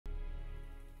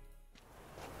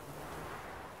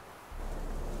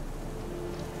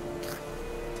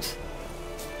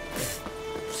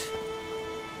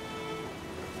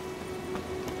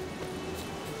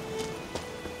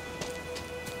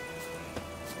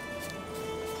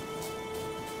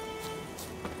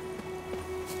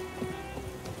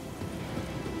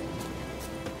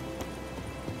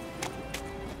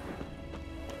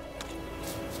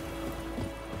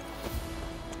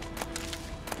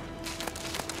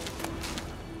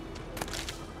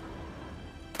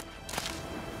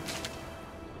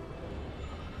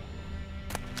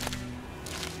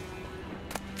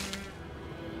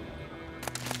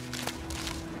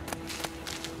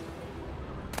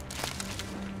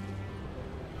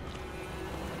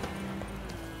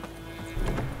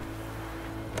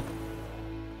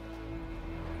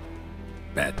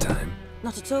Bad time?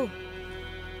 Not at all.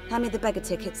 Hand me the beggar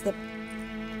tickets, the...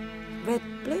 Red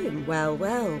bloom. Well,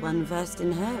 well, one versed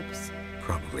in herbs.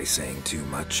 Probably saying too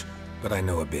much, but I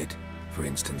know a bit. For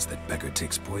instance, that beggar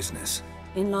tick's poisonous.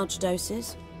 In large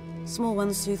doses. Small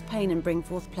ones soothe pain and bring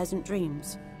forth pleasant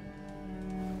dreams.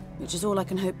 Which is all I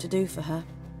can hope to do for her.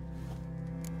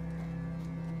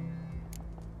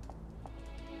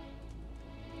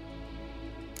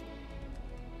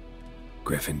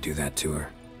 Griffin do that to her?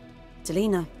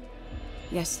 Delina.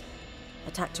 Yes.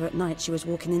 Attacked her at night. She was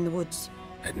walking in the woods.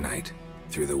 At night?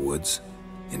 Through the woods?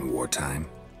 In wartime?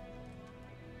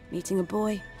 Meeting a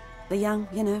boy. The young,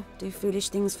 you know, do foolish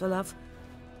things for love.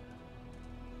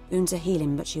 Wounds are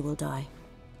healing, but she will die.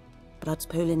 Blood's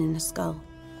pooling in her skull.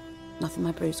 Nothing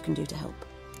my brews can do to help.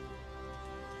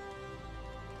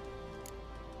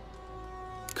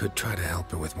 Could try to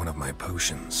help her with one of my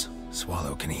potions.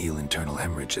 Swallow can heal internal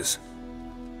hemorrhages.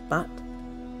 But?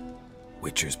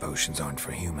 Witcher's potions aren't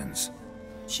for humans.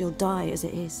 She'll die as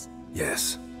it is.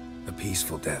 Yes. A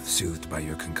peaceful death soothed by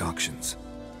your concoctions.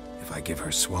 If I give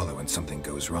her Swallow and something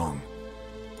goes wrong,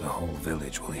 the whole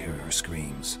village will hear her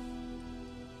screams.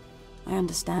 I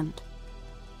understand.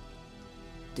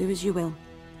 Do as you will.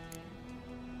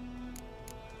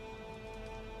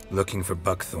 Looking for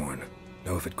buckthorn.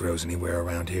 Know if it grows anywhere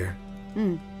around here?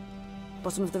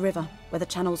 Bottom of the river, where the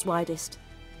channel's widest.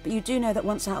 But you do know that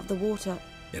once out of the water...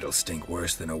 It'll stink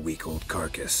worse than a week-old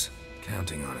carcass.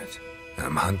 Counting on it.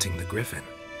 I'm hunting the griffin.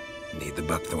 Need the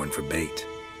buckthorn for bait.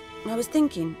 I was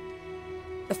thinking...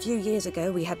 A few years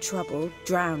ago we had trouble,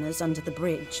 drowners under the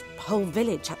bridge. The whole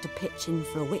village had to pitch in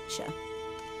for a witcher.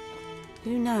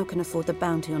 Who now can afford the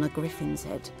bounty on a griffin's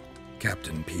head?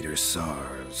 Captain Peter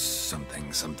Sars,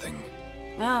 something.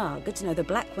 Ah, good to know the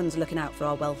Black One's looking out for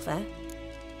our welfare.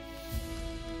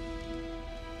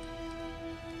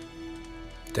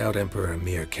 Doubt Emperor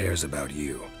Emhyr cares about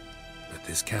you, but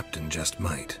this captain just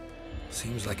might.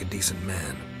 Seems like a decent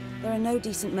man. There are no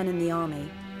decent men in the army.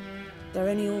 They're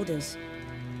only orders.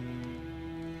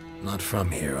 Not from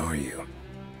here, are you?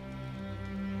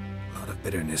 A lot of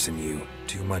bitterness in you.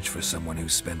 Too much for someone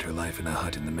who's spent her life in a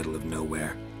hut in the middle of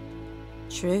nowhere.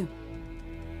 True.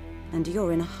 And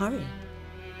you're in a hurry.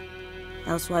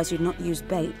 Elsewise you'd not use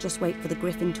bait, just wait for the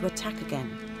griffin to attack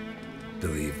again.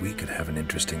 Believe we could have an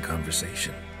interesting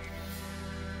conversation.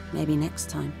 Maybe next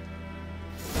time.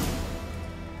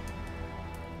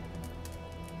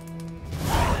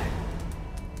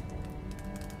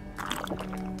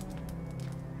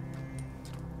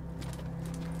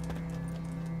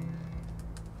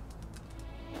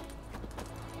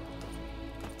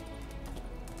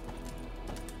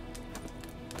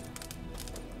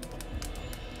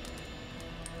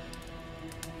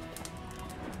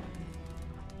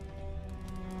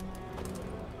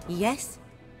 Yes?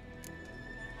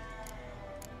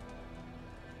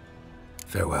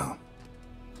 Farewell.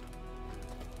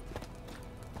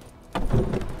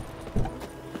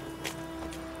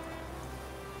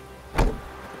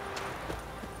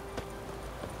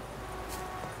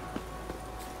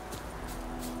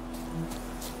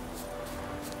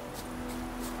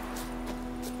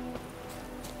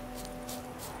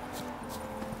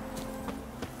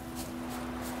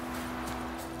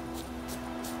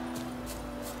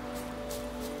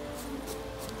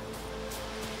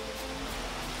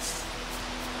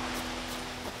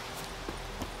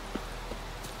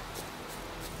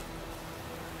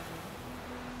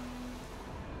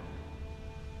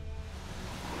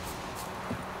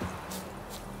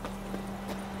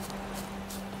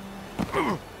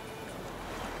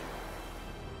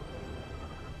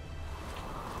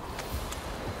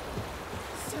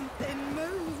 Something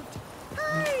moved.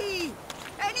 Hey!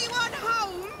 Anyone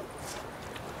home?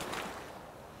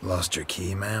 Lost your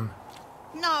key, ma'am?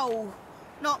 No,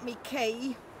 not me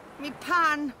key. Me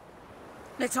pan.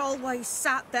 It always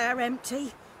sat there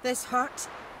empty, this hut.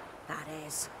 That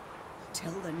is,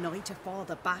 till the night afore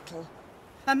the battle.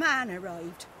 A man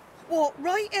arrived. Walked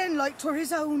right in like 'twere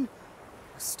his own.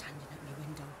 Was standing at me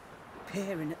window,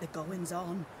 peering at the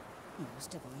goings-on. He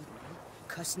must have eyed me,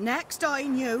 'cause next I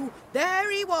knew,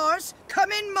 there he was,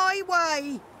 coming my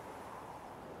way.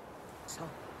 So,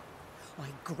 I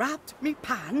grabbed me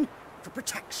pan, for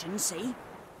protection, see?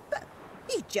 But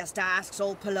he just asks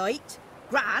all polite,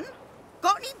 Gran,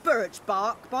 got any birch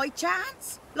bark by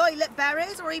chance? Lilac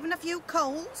berries or even a few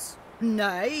coals?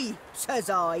 Nay, says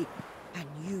I. And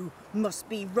you must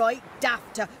be right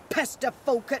daft to pester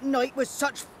folk at night with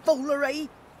such foolery.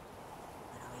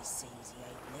 But I sees he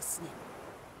ain't listening.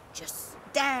 Just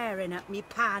staring at me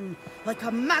pan like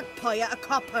a magpie at a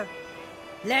copper.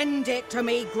 Lend it to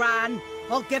me, Gran.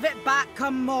 I'll give it back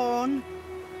come morn.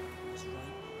 That's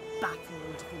right.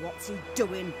 baffled for what's he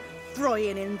doing,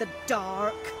 frying in the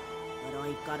dark. But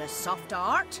I've got a soft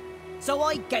heart, so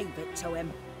I gave it to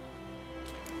him.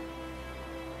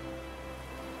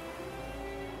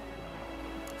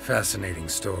 Fascinating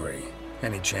story.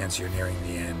 Any chance you're nearing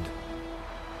the end?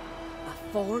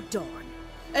 Before dawn,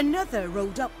 another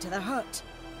rode up to the hut.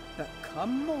 But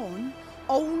come on,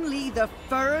 only the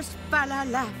first fella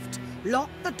left.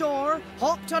 Locked the door,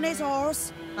 hopped on his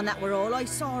horse, and that were all I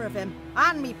saw of him,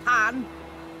 and me pan.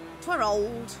 'Twere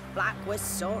old, black with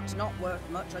sort, not worth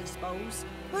much, I suppose,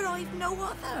 but I've no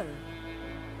other.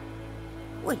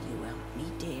 Will you help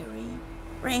me, dearie?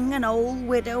 Bring an old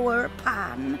widower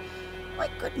pan. I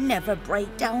could never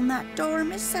break down that door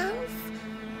myself.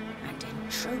 And in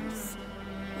truth,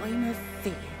 I'm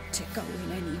afeard to go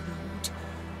in any road.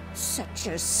 Such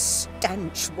a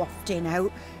stench wafting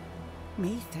out.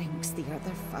 Methinks the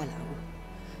other fellow.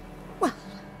 Well,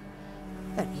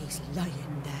 that he's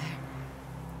lying there.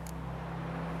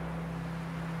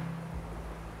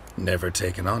 Never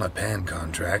taken on a pan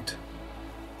contract.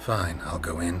 Fine, I'll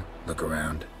go in, look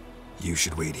around. You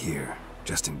should wait here,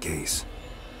 just in case.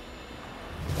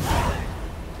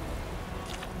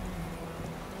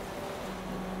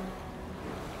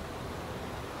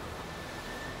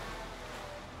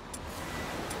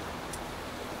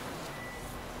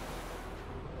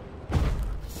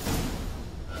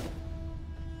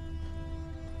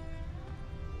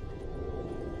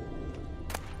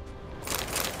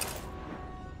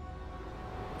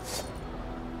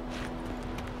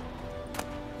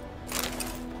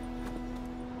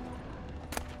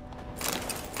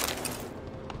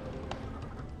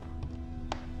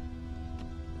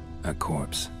 A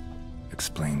corpse.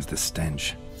 Explains the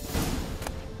stench.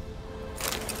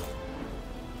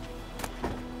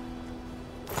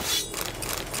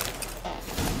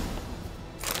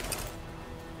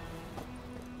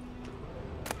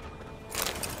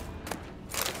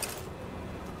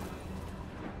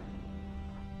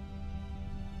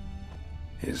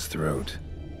 His throat.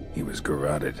 He was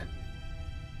garroted.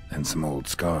 And some old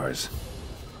scars.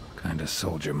 Kind of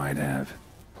soldier might have.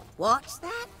 What's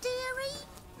that, dearie?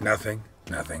 Nothing,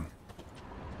 nothing.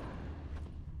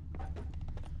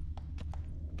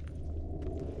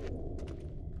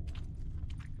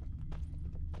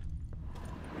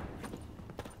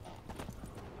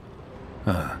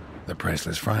 Ah, the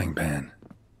priceless frying pan.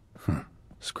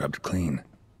 Scrubbed clean.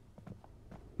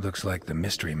 Looks like the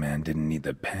mystery man didn't need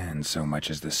the pan so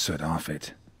much as the soot off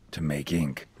it to make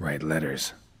ink, write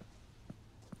letters.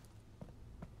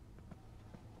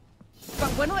 But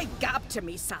when I gab to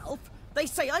myself, they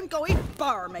say I'm going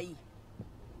barmy.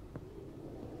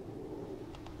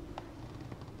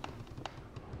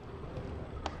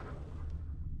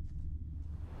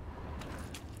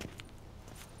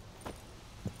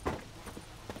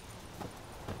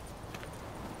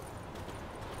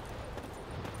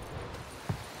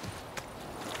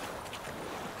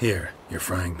 Here, your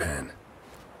frying pan.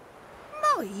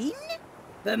 Mine?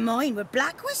 But mine were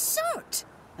black with soot.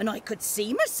 And I could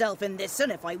see myself in this one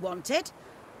if I wanted.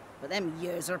 But them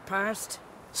years are past.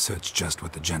 Soot's just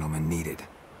what the gentleman needed.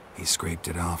 He scraped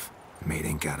it off, made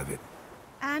ink out of it.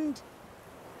 And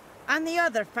the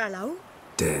other fellow?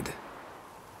 Dead.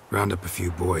 Round up a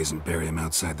few boys and bury him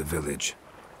outside the village.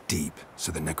 Deep,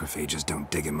 so the necrophages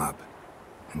don't dig him up.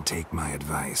 And take my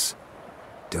advice.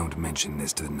 Don't mention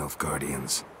this to the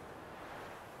Nilfgaardians.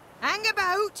 Hang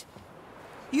about!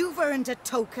 You've earned a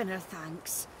token of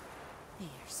thanks. Here,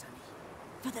 sonny,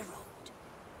 for the road.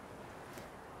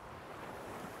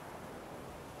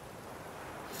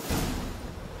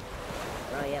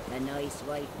 Fry up a nice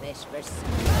white fish for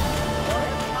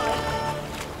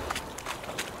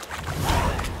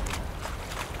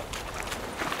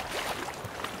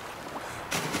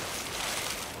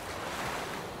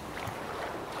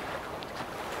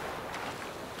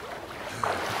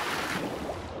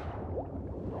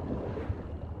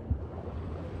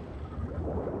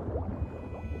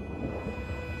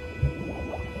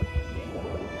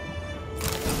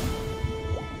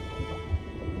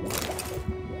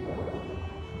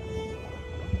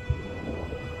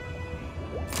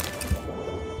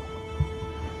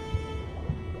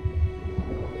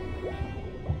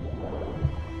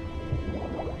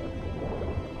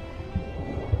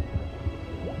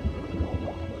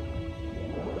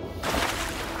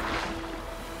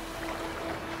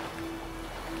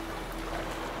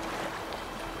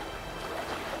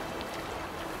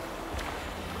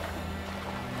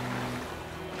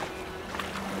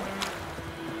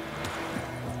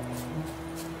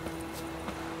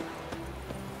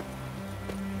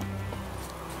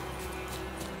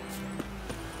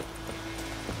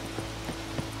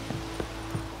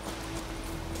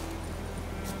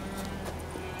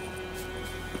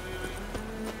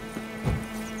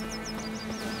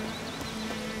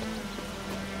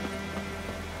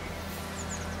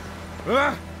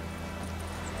Ah!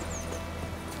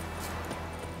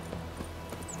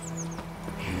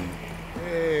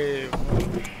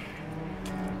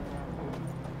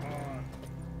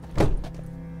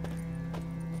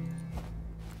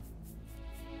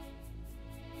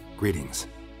 Greetings.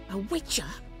 A witcher?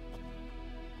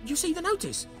 You see the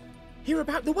notice? Hear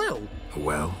about the well? A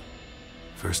well?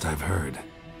 First I've heard.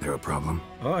 There a problem?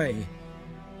 Aye.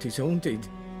 'Tis haunted.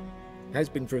 Has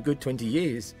been for a good 20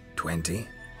 years. 20?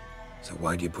 So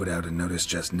why'd you put out a notice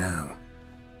just now?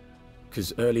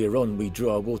 'Cause earlier on we drew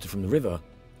our water from the river.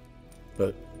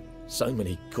 But so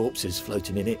many corpses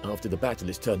floating in it after the battle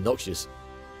it's turned noxious.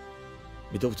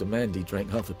 My daughter Mandy drank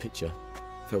half a pitcher.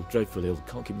 Fell dreadful ill,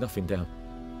 can't keep nothing down.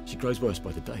 She grows worse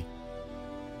by the day.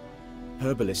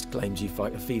 Herbalist claims you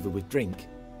fight a fever with drink.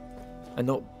 And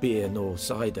not beer nor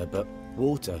cider, but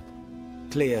water.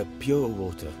 Clear, pure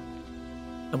water.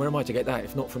 And where am I to get that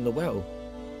if not from the well?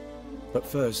 But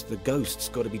first, the ghost's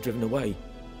got to be driven away.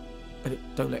 And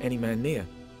it don't let any man near.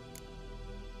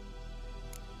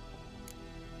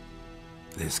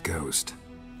 This ghost.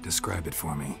 Describe it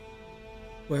for me.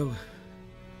 Well,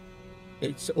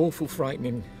 it's awful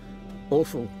frightening.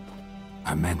 Awful.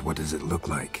 I meant, what does it look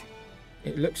like?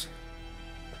 It looks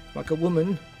like a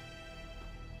woman,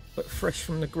 but fresh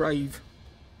from the grave.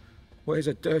 Wears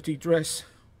a dirty dress,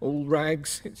 all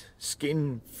rags, its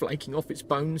skin flaking off its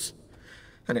bones,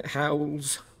 and it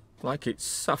howls like it's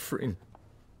suffering.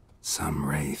 Some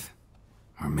wraith.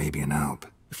 Or maybe an alp.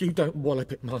 If you don't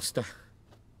wallop it, Master,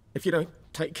 if you don't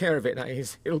take care of it, that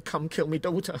is, it'll come kill me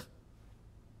daughter.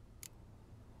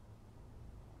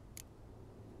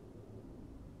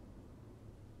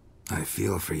 I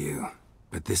feel for you,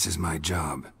 but this is my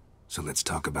job, so let's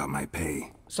talk about my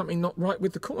pay. Something not right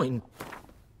with the coin.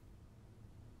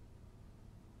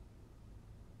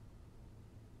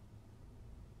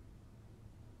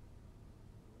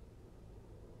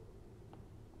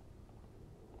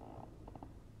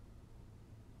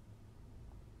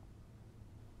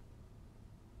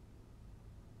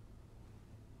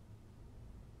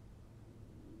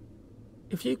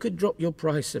 If you could drop your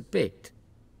price a bit,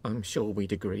 I'm sure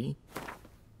we'd agree.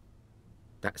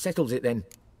 That settles it then.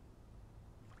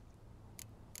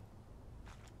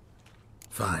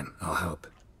 Fine, I'll help.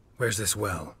 Where's this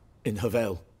well? In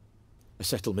Havel, a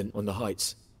settlement on the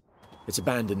heights. It's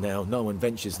abandoned now, no one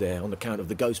ventures there on account of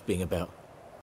the ghost being about.